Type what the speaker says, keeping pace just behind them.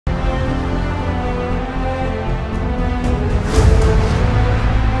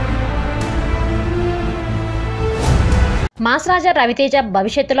Mass రాజా రవితేజ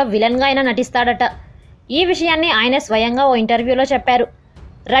భవిష్యత్తులో విలన్గా అయినా నటిస్తాడట. ఈ విషయాన్ని ఆయన స్వయంగా ఓ ఇంటర్వ్యూలో చెప్పారు.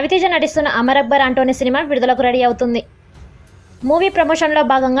 రవితేజ నటిస్తున్న అమర్ అక్బర్ ఆంటోనీ సినిమా విడుదలకు రెడీ అవుతుంది. మూవీ ప్రమోషన్లో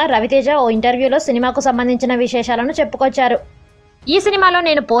భాగంగా రవితేజ ఓ ఇంటర్వ్యూలో సినిమాకు సంబంధించిన విశేషాలను చెప్పుకొచ్చారు. ఈ సినిమాలో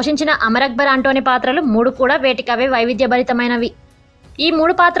నేను పోషించిన అమర్ అక్బర్ ఆంటోనీ పాత్రలు 3 కూడా వేటికవే వైవిధ్యభరితమైనవి. ఈ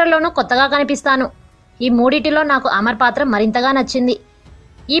 3 పాత్రల్లోనూ కొత్తగా కనిపిస్తాను. ఈ మూడిటిలో నాకు అమర్ పాత్ర మరింతగా నచ్చింది.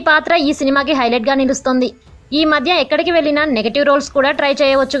 ఈ పాత్ర ఈ సినిమాకి హైలైట్గా నిలుస్తుంది. ఈ మధ్య ఎక్కడికి వెళ్ళినా నెగటివ్ రోల్స్ కూడా ట్రై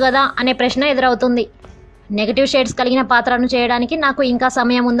చేయవచ్చు కదా అనే ప్రశ్న ఎదురవుతుంది. నెగటివ్ షేడ్స్ కలిగిన పాత్రను చేయడానికి నాకు ఇంకా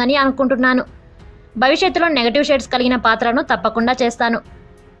సమయం ఉందని అనుకుంటున్నాను. భవిష్యత్తులో నెగటివ్ షేడ్స్ కలిగిన పాత్రను తప్పకుండా చేస్తాను.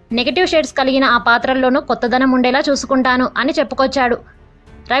 నెగటివ్ షేడ్స్ కలిగిన ఆ పాత్రల్లోనూ కొత్తదనం ఉండేలా చూసుకుంటాను అని చెప్పుకొచ్చాడు.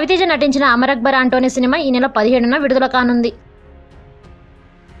 రవితేజ నటించిన అమర్ అక్బర్ ఆంటోనీ సినిమా ఈ నెల 17న విడుదల కానుంది.